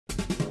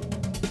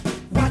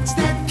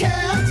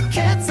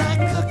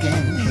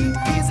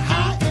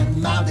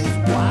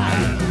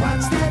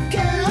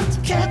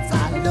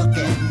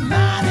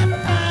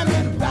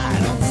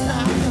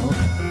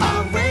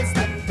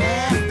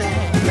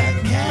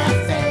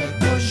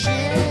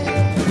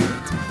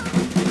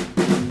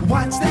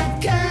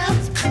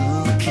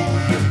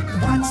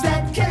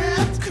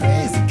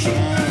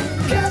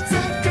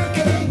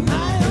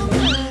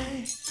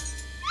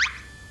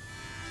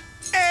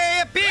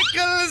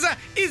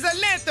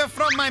letter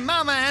from my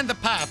Mama and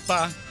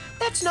Papa.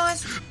 That's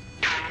nice.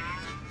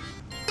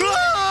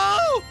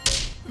 Oh!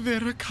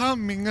 They're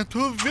coming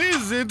to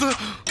visit.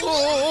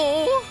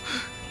 Oh!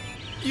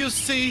 You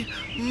see,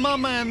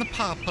 Mama and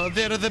Papa,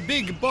 they're the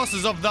big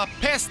bosses of the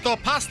Pesto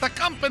Pasta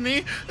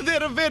Company.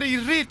 They're very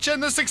rich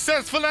and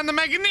successful and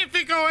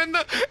magnifico and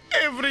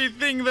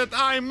everything that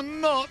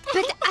I'm not.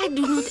 But I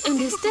do not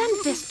understand,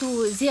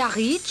 Pesto. They are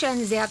rich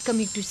and they are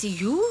coming to see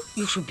you.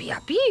 You should be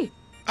happy.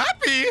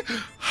 Happy?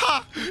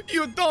 Ha!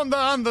 You don't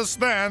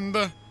understand.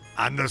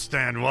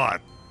 Understand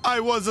what?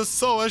 I was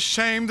so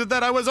ashamed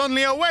that I was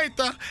only a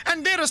waiter,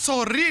 and they're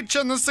so rich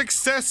and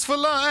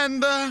successful,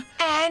 and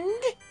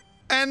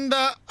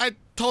I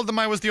told them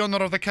I was the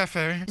owner of the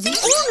cafe. The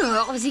owner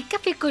of the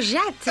Café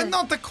Courgette.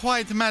 Not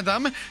quite,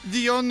 madam.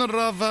 The owner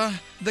of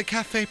the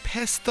Cafe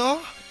Pesto.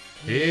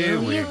 Here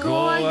we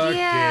go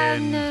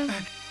again.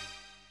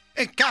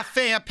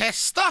 Cafe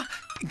Pesto?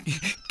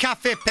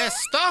 Cafe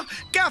Pesto?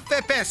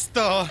 Cafe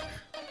Pesto!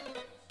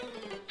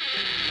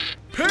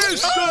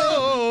 Pesto!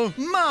 Oh,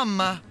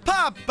 Mama,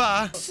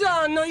 Papa!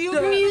 Son, are you...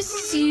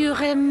 Monsieur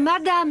and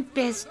Madame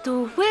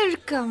Pesto,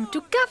 welcome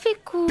to Café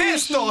Courgette.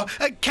 Pesto!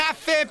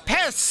 Cafe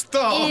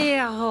Pesto!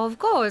 Yeah, of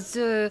course,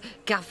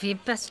 Café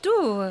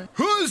Pesto.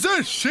 Who's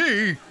a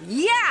she?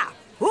 Yeah!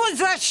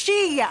 Who's a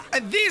she?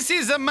 This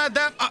is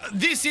Madame...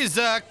 this is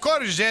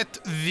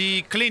Courgette,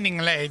 the cleaning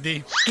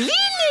lady.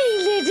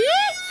 Cleaning lady?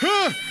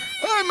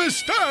 I'm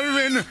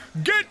starving.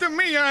 Get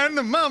me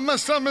and Mama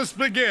some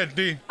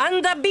spaghetti.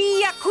 And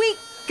be quick.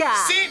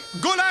 See,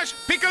 goulash,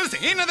 pickles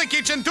in the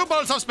kitchen, 2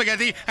 bowls of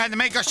spaghetti, and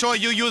make sure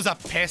you use a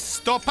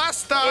pesto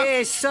pasta.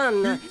 Hey,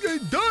 son.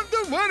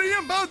 Don't worry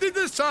about it,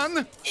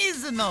 son.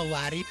 Is no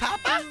worry,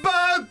 Papa.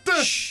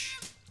 But... Shh.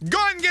 Go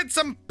and get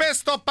some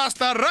pesto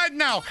pasta right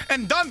now,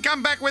 and don't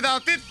come back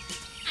without it.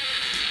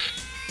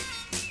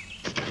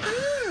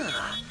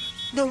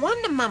 No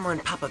wonder Mama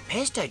and Papa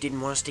Pesto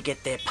didn't want us to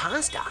get their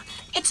pasta.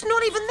 It's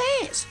not even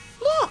theirs.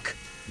 Look.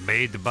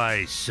 Made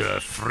by Sir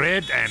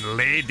Fred and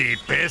Lady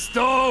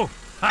Pesto?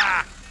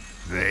 Ha!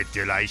 Wait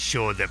till I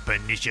show the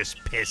pernicious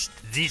pest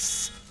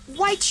this.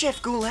 Wait,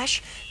 Chef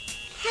Goulash.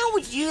 How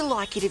would you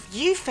like it if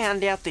you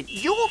found out that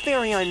your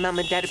very own Mum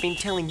and Dad have been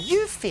telling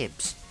you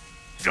fibs?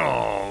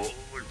 Oh,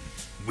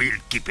 we'll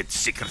keep it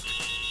secret.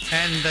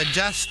 And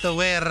just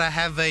where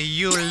have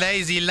you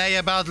lazy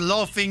layabout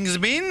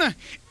loafings been?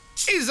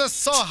 It's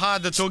so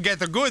hard to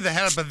get good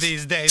help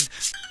these days.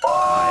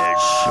 I'll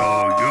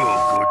show you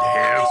good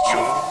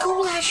help.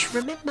 Goulash,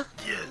 remember?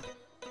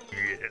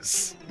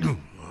 Yes.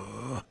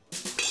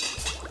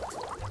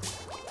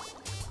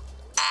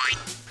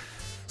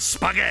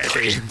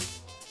 Spaghetti.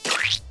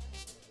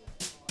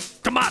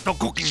 Tomato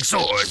cooking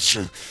sauce.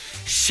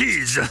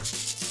 Cheese.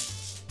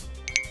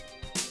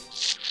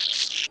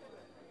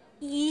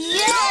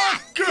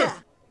 Yuck!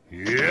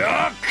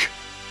 Yuck!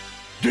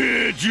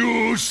 Did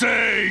you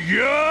say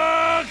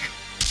yuck?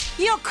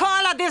 You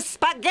call it this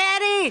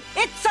spaghetti?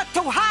 It's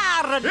too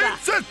hard.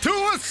 It's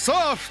too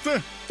soft.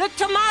 The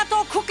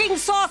tomato cooking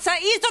sauce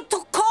is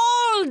too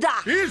cold.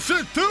 It's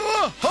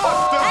too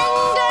hot.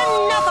 And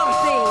another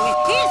thing,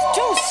 it's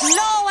too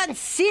slow and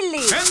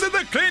silly. And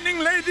the cleaning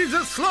lady's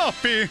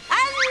sloppy.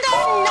 And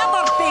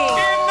another thing.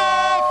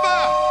 Enough!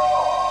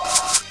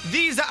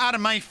 These are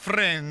my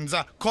friends,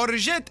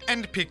 Courgette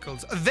and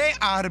Pickles. They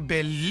are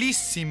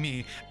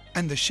bellissimi.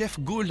 And the Chef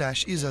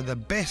Goulash is the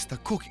best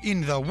cook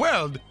in the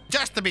world,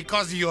 just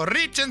because you're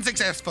rich and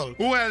successful.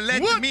 Well,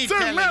 let me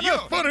tell you. What's the matter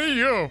for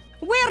you?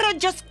 We're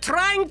just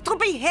trying to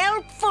be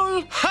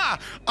helpful. Ha!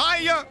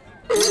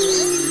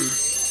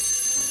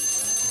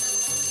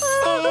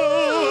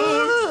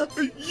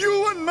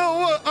 You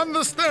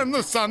understand,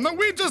 son.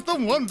 We just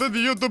wanted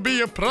you to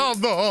be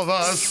proud of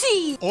us.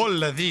 See?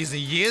 All these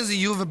years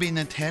you've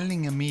been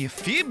telling me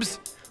fibs?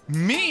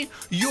 Me?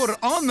 Your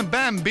own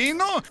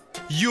bambino?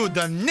 You'd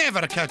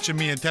never catch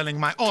me telling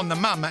my own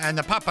mama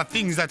and papa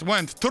things that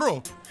weren't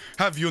true.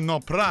 Have you no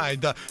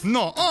pride,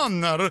 no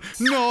honor,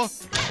 no...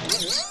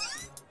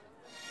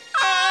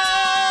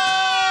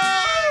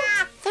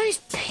 Those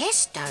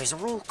pestos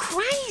are all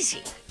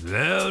crazy.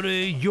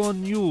 Very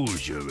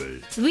unusual.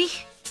 Oui,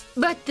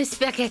 but the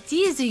spaghetti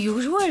is the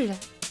usual.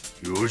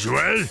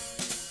 Usual?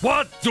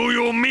 What do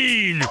you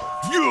mean,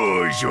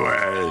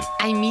 usual?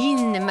 I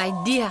mean, my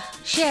dear,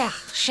 cher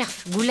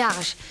Chef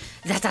Goulash,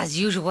 that as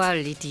usual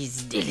it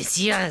is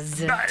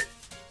delicious.